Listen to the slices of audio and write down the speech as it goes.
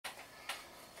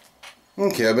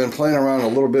Okay, I've been playing around a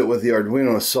little bit with the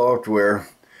Arduino software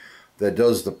that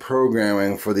does the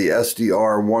programming for the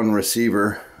SDR-1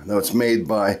 Receiver. Now it's made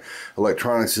by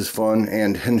Electronics' Fun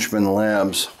and Henchman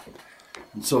Labs.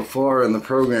 And so far in the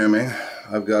programming,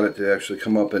 I've got it to actually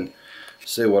come up and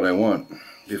say what I want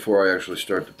before I actually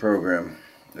start the program.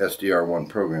 SDR-1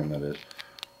 program, that is.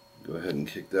 Go ahead and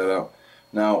kick that out.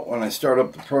 Now, when I start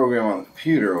up the program on the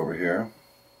computer over here,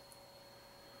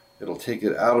 it'll take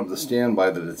it out of the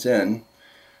standby that it's in.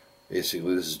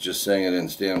 Basically, this is just saying it in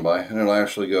standby, and it'll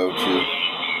actually go to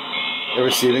the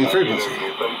receiving frequency.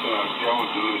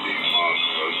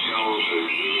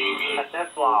 At this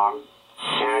long,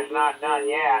 and it's not done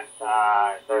yet.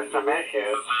 There's some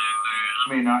issues.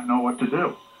 May not know what to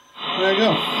do. There you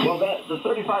go. Well, the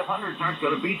 3500s aren't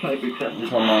going to be type accepted.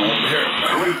 Come on over here.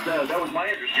 At least that was my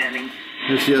understanding.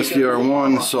 Here's the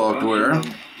SDR-1 software.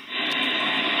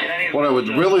 What I would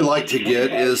really like to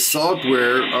get is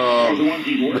software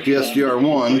with the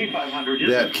SDR-1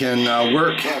 that can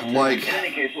work like...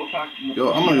 I'm going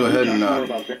to go ahead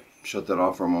and shut that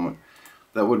off for a moment.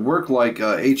 That would work like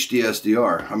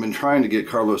HDSDR. I've been trying to get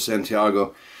Carlos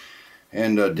Santiago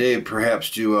and Dave perhaps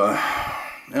to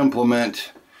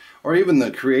implement, or even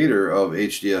the creator of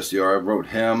HDSDR. I wrote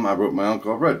him, I wrote my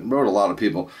uncle, I wrote a lot of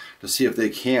people to see if they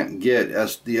can't get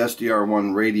the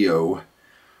SDR-1 Radio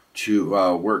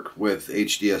to work with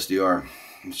HDSDR.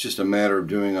 It's just a matter of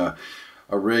doing a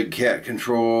rig cat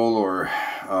control or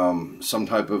some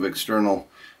type of external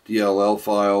DLL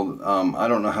file. I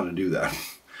don't know how to do that.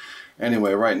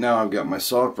 Anyway, right now I've got my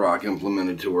soft rock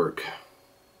implemented to work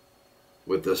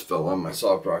with this fella. My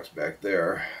soft rock's back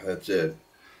there. That's it.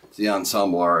 It's the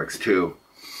Ensemble RX2,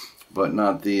 but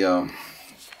not the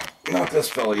not this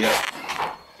fella yet.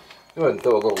 Go ahead and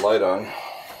throw a little light on.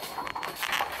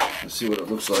 Let's see what it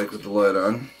looks like with the light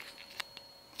on.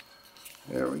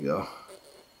 There we go.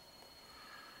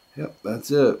 Yep, that's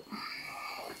it.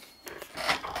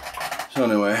 So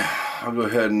anyway, I'll go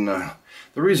ahead and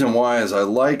the reason why is I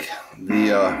like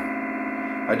the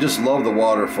I just love the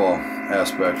waterfall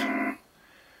aspect.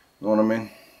 Know what I mean?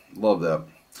 Love that.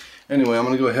 Anyway, I'm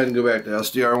going to go ahead and go back to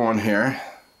SDR-1 here.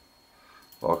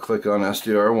 I'll click on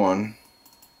SDR-1.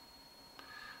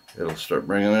 It'll start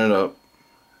bringing it up.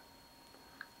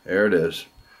 There it is.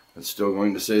 It's still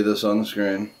going to say this on the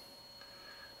screen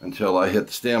until I hit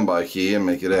the standby key and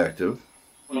make it active.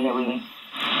 And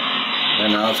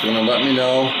now it's going to let me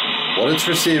know what it's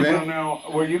receiving,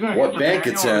 what bank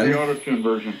it's in,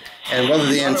 and whether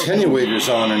the attenuator's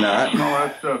on or not. No,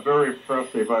 that's very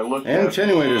impressive. And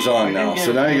attenuator's on now,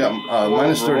 so now you got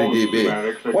minus 30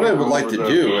 dB. What I would like to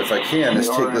do, if I can, is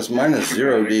take this minus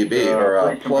 0 dB,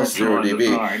 or plus 0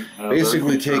 dB,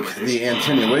 basically take the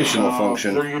attenuational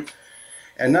function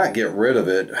and not get rid of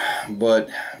it, but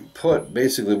put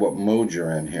basically what mode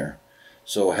you're in here.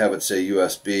 So have it say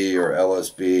USB or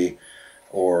LSB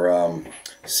or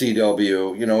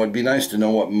CW. You know, it'd be nice to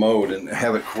know what mode and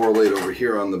have it correlate over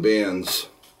here on the bands.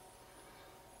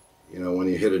 You know, when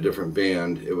you hit a different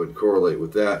band, it would correlate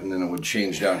with that, and then it would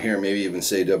change down here, maybe even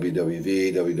say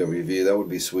WWV, WWV. That would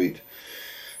be sweet.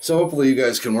 So hopefully you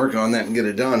guys can work on that and get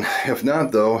it done. If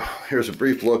not, though, here's a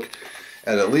brief look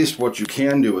at least what you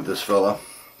can do with this fella,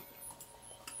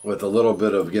 with a little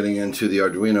bit of getting into the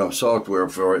Arduino software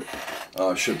for it.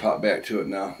 Should pop back to it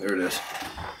now. There it is.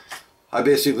 I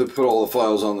basically put all the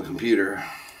files on the computer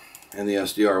in the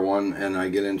SDR-1, and I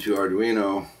get into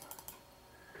Arduino,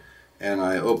 and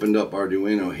I opened up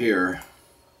Arduino here,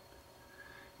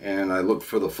 and I looked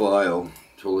for the file,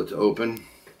 told it to open.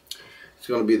 It's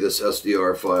going to be this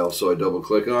SDR file, so I double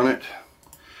click on it.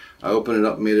 I opened it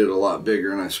up, made it a lot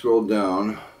bigger, and I scrolled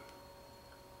down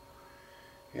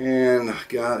and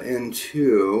got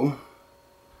into,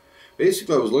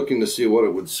 basically I was looking to see what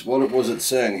it was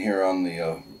saying here on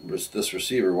the this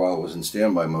receiver while it was in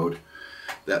standby mode.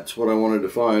 That's what I wanted to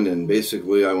find, and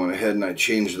basically I went ahead and I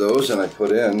changed those, and I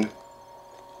put in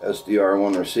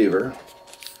SDR-1 Receiver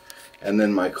and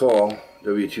then my call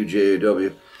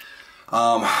W2JAW.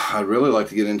 I'd really like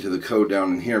to get into the code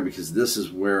down in here, because this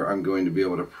is where I'm going to be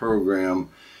able to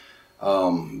program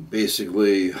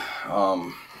basically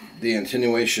the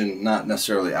attenuation, not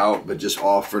necessarily out, but just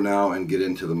off for now, and get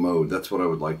into the mode. That's what I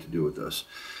would like to do with this.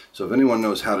 So if anyone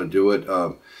knows how to do it,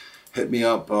 hit me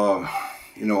up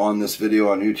you know, on this video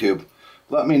on YouTube.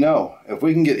 Let me know. If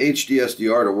we can get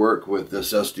HDSDR to work with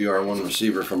this SDR-1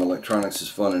 receiver from Electronics'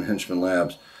 Fun and Henchman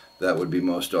Labs, that would be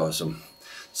most awesome.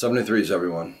 73s,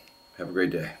 everyone. Have a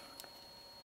great day.